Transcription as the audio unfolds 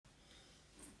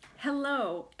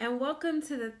Hello, and welcome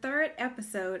to the third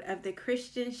episode of the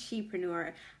Christian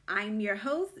Shepreneur. I'm your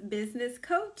host, business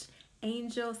coach,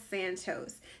 Angel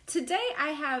Santos. Today I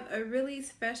have a really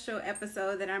special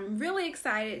episode that I'm really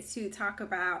excited to talk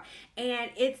about, and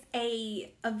it's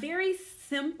a very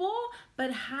simple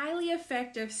but highly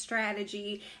effective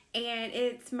strategy, and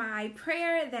it's my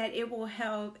prayer that it will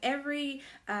help every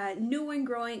new and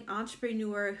growing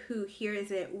entrepreneur who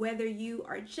hears it, whether you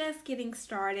are just getting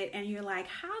started and you're like,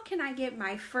 how can I get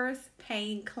my first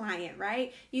paying client,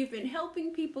 right? You've been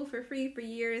helping people for free for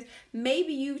years.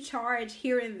 Maybe you charge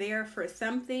here and there for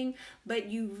something, but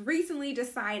you've recently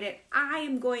decided, I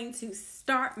am going to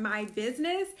start my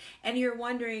business, and you're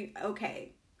wondering,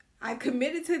 okay, I've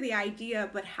committed to the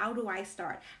idea, but how do I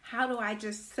start? How do I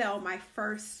just sell my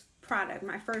first product,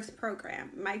 my first program,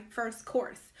 my first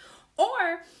course?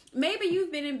 Or maybe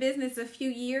you've been in business a few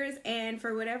years and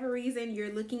for whatever reason,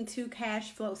 you're looking to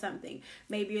cash flow something.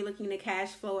 Maybe you're looking to cash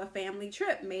flow a family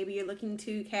trip. Maybe you're looking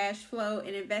to cash flow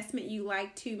an investment you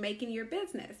like to make in your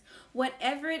business.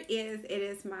 Whatever it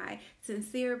is my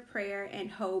sincere prayer and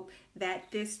hope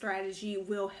that this strategy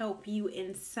will help you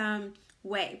in some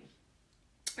way.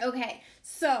 Okay,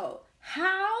 so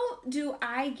how do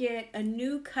I get a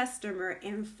new customer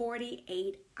in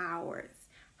 48 hours?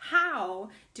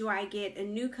 How do I get a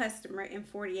new customer in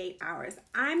 48 hours?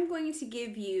 I'm going to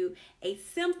give you a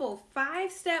simple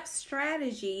 5-step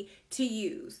strategy to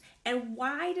use. And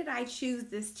why did I choose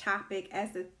this topic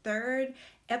as the third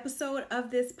episode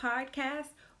of this podcast?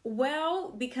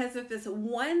 Well, because if it's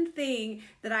one thing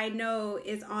that I know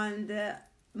is on the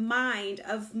mind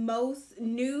of most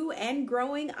new and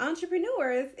growing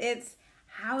entrepreneurs, it's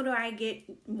how do I get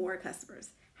more customers?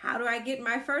 How do I get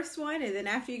my first one? And then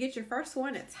after you get your first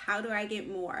one, it's how do I get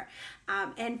more?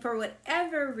 And for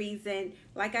whatever reason,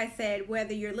 like I said,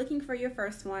 whether you're looking for your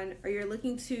first one or you're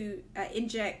looking to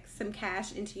inject some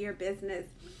cash into your business,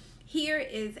 here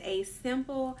is a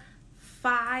simple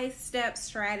 5-step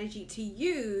strategy to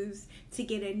use to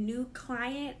get a new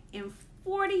client in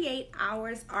 48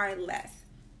 hours or less.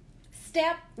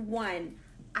 Step 1,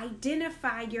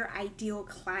 identify your ideal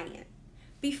client.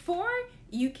 Before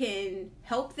you can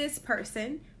help this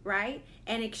person, right,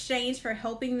 in exchange for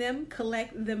helping them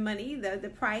collect the money,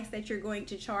 the price that you're going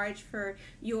to charge for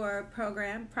your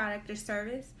program, product, or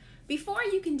service, before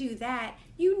you can do that,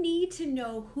 you need to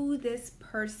know who this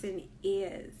person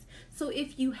is. So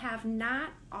if you have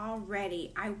not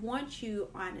already, I want you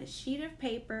on a sheet of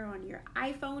paper, on your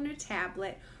iPhone or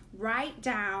tablet, write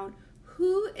down,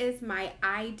 who is my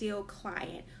ideal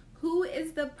client? Who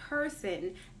is the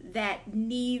person that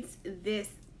needs this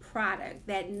product,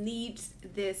 that needs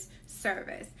this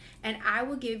service? And I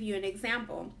will give you an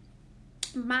example.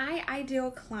 My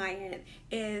ideal client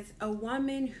is a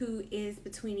woman who is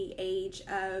between the age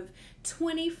of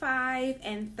 25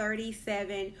 and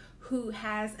 37 who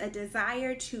has a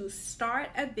desire to start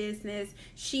a business.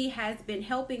 She has been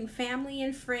helping family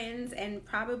and friends and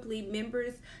probably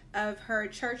members of her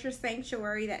church or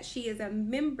sanctuary that she is a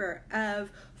member of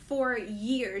for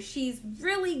years. She's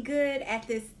really good at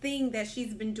this thing that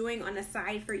she's been doing on the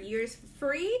side for years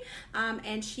free,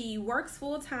 and she works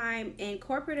full-time in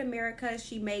corporate America.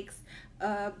 She makes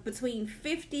between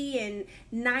 $50,000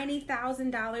 and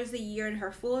 $90,000 a year in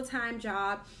her full-time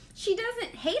job. She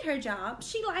doesn't hate her job.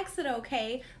 She likes it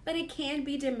okay, but it can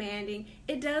be demanding.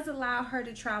 It does allow her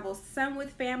to travel some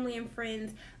with family and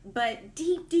friends, but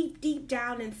deep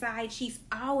down inside, she's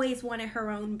always wanted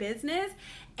her own business.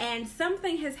 And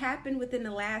something has happened within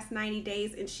the last 90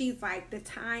 days, and she's like, the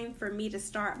time for me to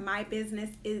start my business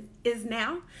is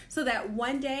now, so that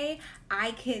one day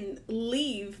I can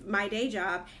leave my day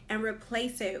job and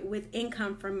replace it with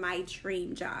income from my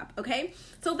dream job, okay?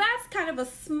 So that's kind of a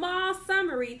small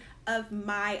summary of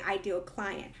my ideal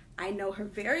client. I know her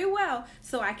very well,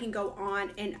 so I can go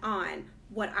on and on.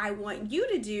 What I want you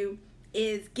to do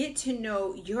is get to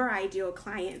know your ideal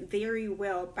client very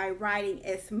well by writing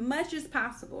as much as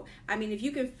possible. I mean, if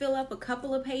you can fill up a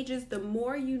couple of pages, the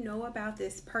more you know about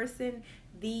this person,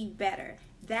 the better.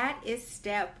 That is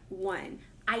step 1.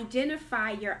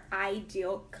 Identify your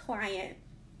ideal client.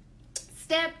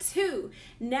 Step 2,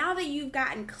 now that you've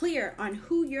gotten clear on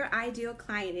who your ideal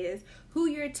client is, who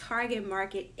your target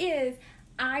market is,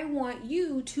 I want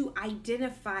you to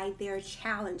identify their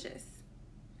challenges.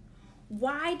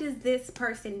 Why does this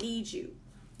person need you?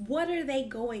 What are they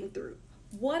going through?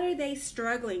 What are they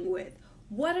struggling with?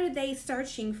 What are they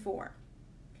searching for?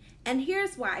 And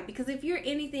here's why. Because if you're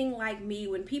anything like me,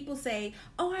 when people say,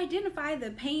 oh, identify the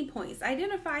pain points,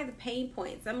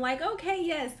 I'm like, okay,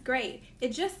 yes, great. It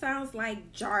just sounds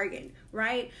like jargon,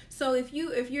 right? So if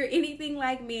you're anything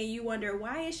like me and you wonder,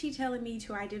 why is she telling me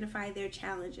to identify their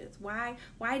challenges? Why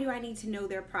do I need to know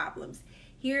their problems?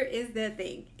 Here is the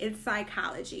thing. It's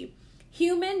psychology.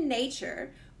 Human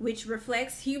nature, which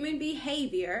reflects human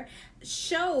behavior,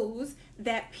 shows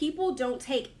that people don't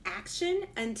take action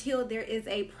until there is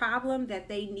a problem that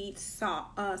they need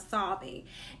solving.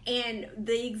 And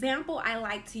the example I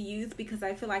like to use, because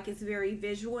I feel like it's very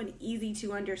visual and easy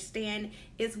to understand,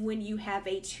 is when you have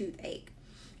a toothache.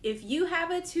 If you have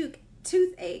a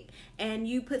toothache and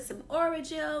you put some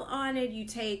Orajel on it, you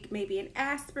take maybe an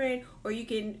aspirin, or you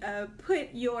can put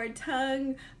your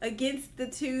tongue against the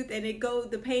tooth and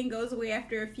the pain goes away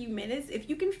after a few minutes. If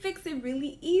you can fix it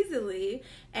really easily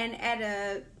and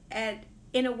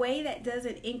in a way that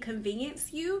doesn't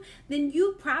inconvenience you, then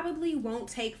you probably won't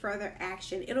take further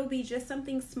action. It'll be just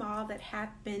something small that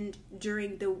happened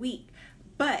during the week.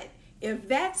 But if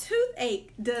that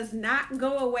toothache does not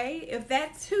go away, if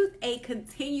that toothache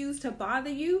continues to bother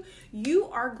you, you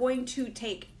are going to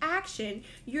take action.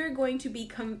 You're going to be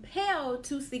compelled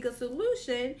to seek a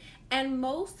solution. And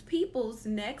most people's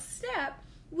next step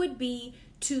would be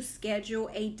to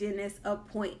schedule a dentist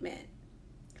appointment.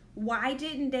 Why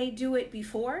didn't they do it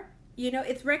before?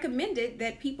 It's recommended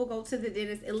that people go to the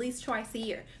dentist at least twice a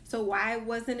year. So why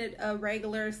wasn't it a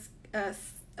regular,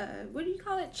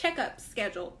 checkup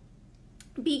schedule?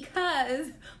 Because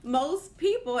most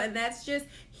people, and that's just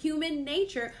human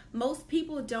nature, most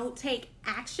people don't take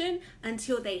action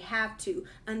until they have to,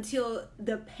 until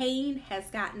the pain has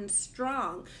gotten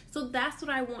strong. So that's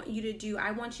what I want you to do.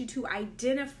 I want you to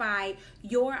identify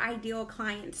your ideal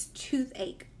client's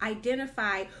toothache.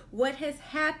 Identify what has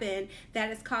happened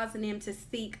that is causing them to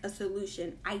seek a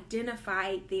solution.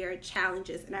 Identify their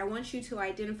challenges. And I want you to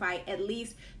identify at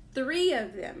least 3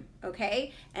 of them,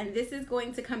 okay? And this is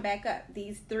going to come back up,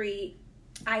 these 3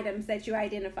 items that you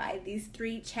identified, these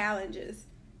 3 challenges.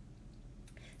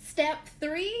 Step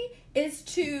 3 is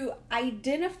to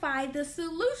identify the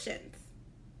solutions.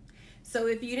 So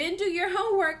if you didn't do your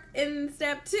homework in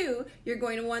step 2, you're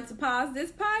going to want to pause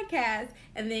this podcast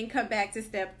and then come back to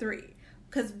step 3.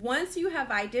 Because once you have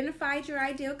identified your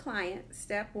ideal client,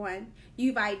 step 1,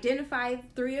 you've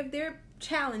identified 3 of their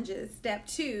challenges, step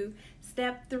 2.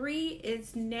 Step 3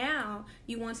 is now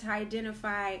you want to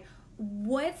identify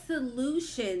what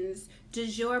solutions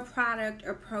does your product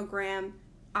or program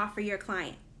offer your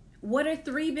client. What are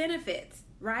 3 benefits,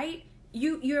 right?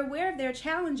 You're aware of their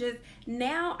challenges.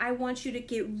 Now I want you to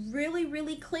get really,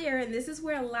 really clear, and this is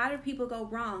where a lot of people go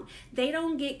wrong. They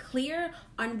don't get clear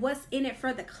on what's in it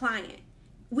for the client.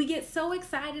 We get so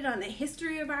excited on the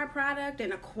history of our product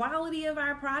and the quality of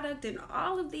our product and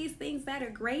all of these things that are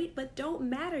great but don't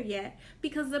matter yet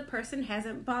because the person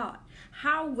hasn't bought.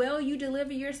 How well you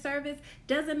deliver your service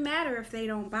doesn't matter if they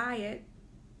don't buy it.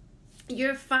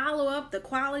 Your follow-up, the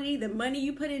quality, the money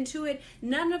you put into it,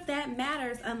 none of that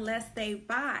matters unless they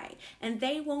buy. And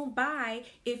they won't buy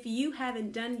if you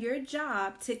haven't done your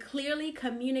job to clearly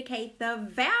communicate the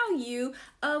value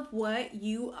of what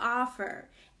you offer.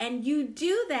 And you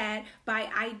do that by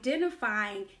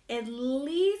identifying at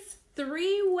least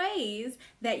 3 ways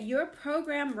that your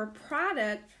program or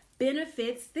product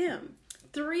benefits them.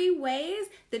 3 ways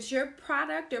that your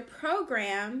product or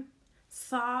program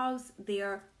solves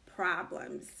their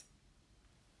problems.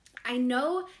 I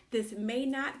know this may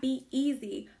not be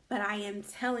easy, but I am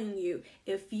telling you,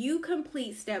 if you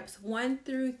complete steps 1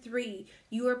 through 3,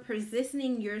 you are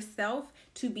positioning yourself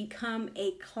to become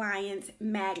a client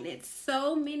magnet.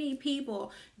 So many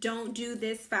people don't do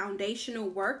this foundational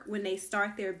work when they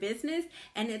start their business,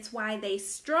 and it's why they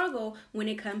struggle when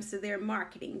it comes to their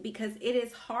marketing, because it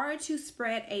is hard to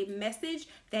spread a message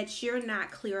that you're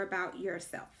not clear about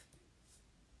yourself.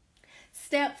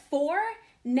 Step 4,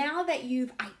 now that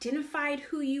you've identified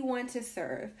who you want to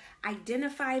serve,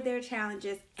 identified their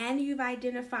challenges, and you've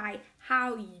identified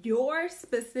how your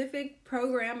specific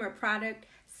program or product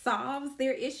solves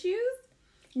their issues,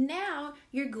 now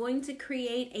you're going to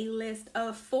create a list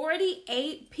of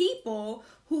 48 people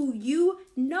who you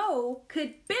know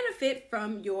could benefit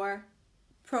from your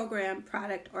program,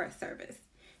 product, or service.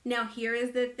 Now, here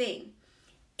is the thing.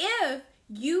 If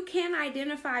you can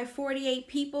identify 48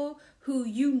 people who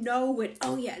you know would,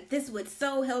 oh yeah, this would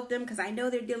so help them because I know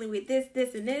they're dealing with this,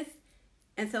 this, and this.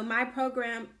 And so my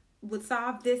program would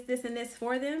solve this, this, and this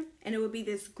for them. And it would be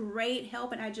this great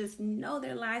help. And I just know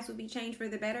their lives would be changed for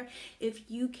the better. If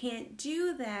you can't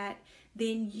do that,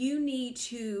 then you need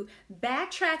to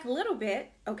backtrack a little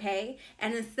bit, okay?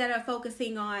 And instead of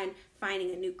focusing on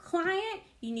finding a new client,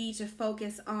 you need to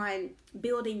focus on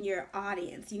building your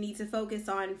audience. You need to focus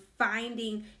on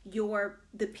finding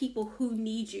the people who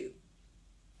need you.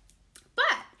 But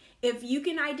if you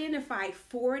can identify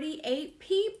 48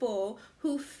 people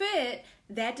who fit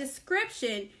that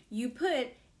description you put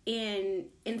in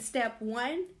step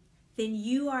 1, then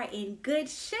you are in good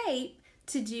shape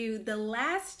to do the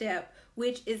last step,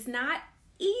 which is not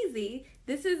easy.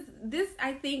 This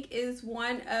I think is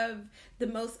one of the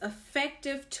most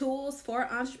effective tools for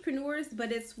entrepreneurs,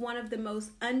 but it's one of the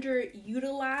most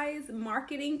underutilized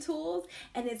marketing tools,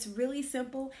 and it's really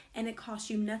simple and it costs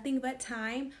you nothing but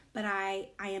time. But I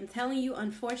am telling you,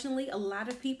 unfortunately, a lot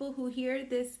of people who hear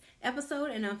this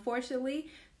episode, and unfortunately,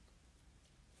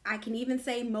 I can even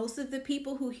say most of the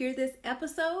people who hear this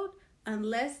episode,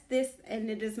 unless this, and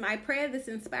it is my prayer this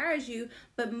inspires you,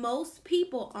 but most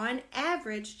people on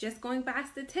average, just going by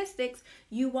statistics,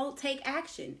 you won't take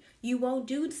action. You won't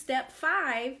do step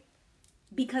 5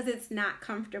 because it's not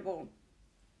comfortable.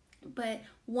 But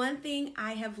one thing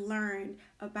I have learned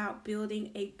about building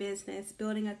a business,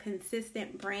 building a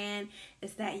consistent brand,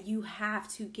 is that you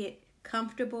have to get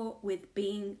comfortable with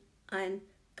being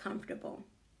uncomfortable.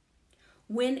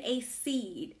 When a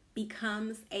seed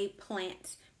becomes a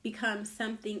plant, becomes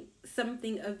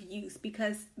something of use,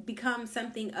 becomes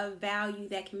something of value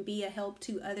that can be a help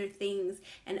to other things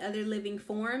and other living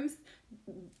forms,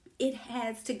 it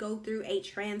has to go through a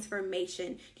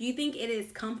transformation. Do you think it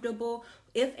is comfortable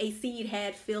if a seed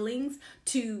had feelings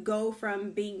to go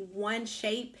from being one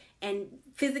shape and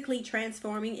physically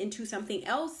transforming into something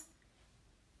else?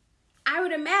 I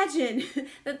would imagine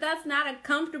that that's not a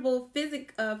comfortable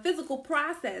physical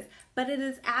process, but it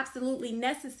is absolutely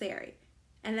necessary.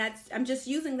 And I'm just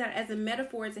using that as a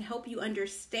metaphor to help you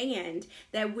understand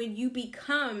that when you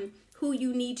become who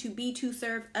you need to be to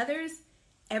serve others,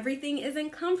 everything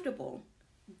isn't comfortable.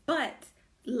 But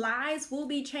lives will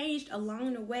be changed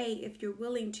along the way if you're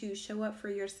willing to show up for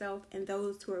yourself and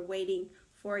those who are waiting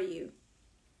for you.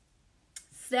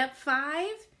 Step 5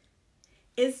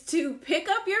 is to pick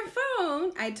up your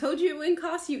phone. I told you it wouldn't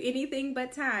cost you anything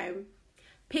but time.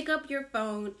 Pick up your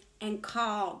phone and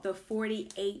call the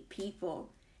 48 people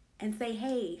and say,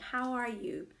 hey, how are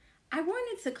you? I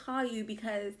wanted to call you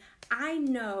because I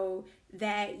know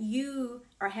that you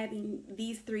are having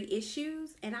these 3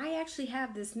 issues, and I actually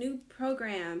have this new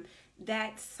program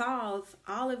that solves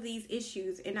all of these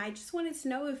issues, and I just wanted to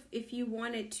know if you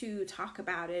wanted to talk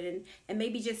about it and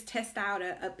maybe just test out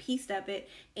a piece of it,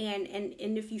 and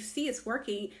if you see it's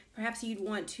working, perhaps you'd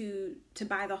want to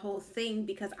buy the whole thing,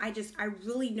 because I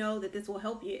really know that this will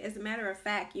help you. As a matter of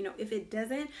fact, if it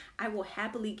doesn't, I will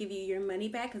happily give you your money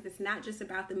back, because it's not just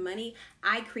about the money.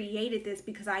 I created this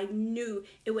because I knew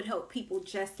it would help people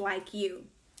just like you.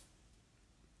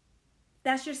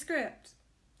 That's your script.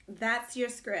 That's your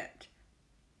script.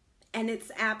 And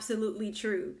it's absolutely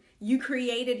true. You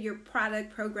created your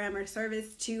product, program, or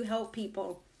service to help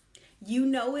people. You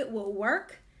know it will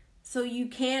work, so you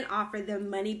can offer them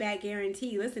money back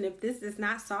guarantee. Listen, if this does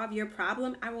not solve your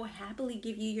problem, I will happily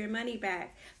give you your money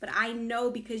back. But I know,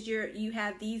 because you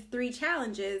have these 3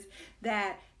 challenges,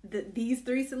 that these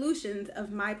 3 solutions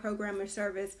of my program or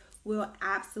service will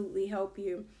absolutely help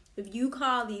you. If you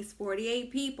call these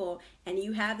 48 people and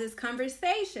you have this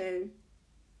conversation,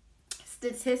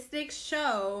 statistics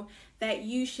show that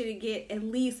you should get at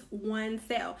least 1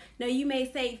 sale. Now, you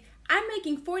may say, I'm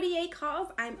making 48 calls,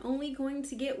 I'm only going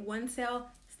to get 1 sale.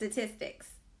 Statistics.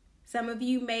 Some of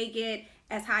you may get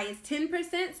as high as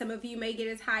 10%. Some of you may get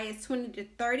as high as 20 to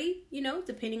 30,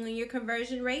 depending on your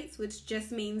conversion rates, which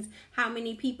just means how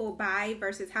many people buy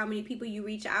versus how many people you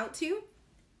reach out to.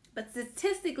 But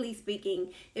statistically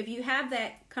speaking, if you have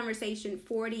that conversation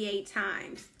 48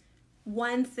 times,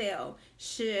 1 sale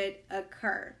should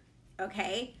occur,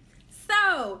 okay?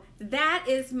 So that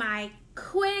is my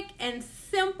quick and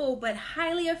simple but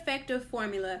highly effective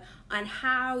formula on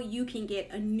how you can get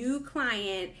a new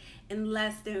client in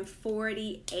less than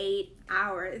 48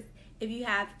 hours. If you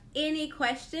have any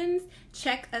questions,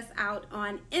 check us out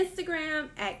on Instagram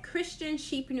at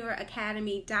ChristianShepreneur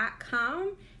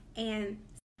Academy.com, and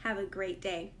have a great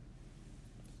day.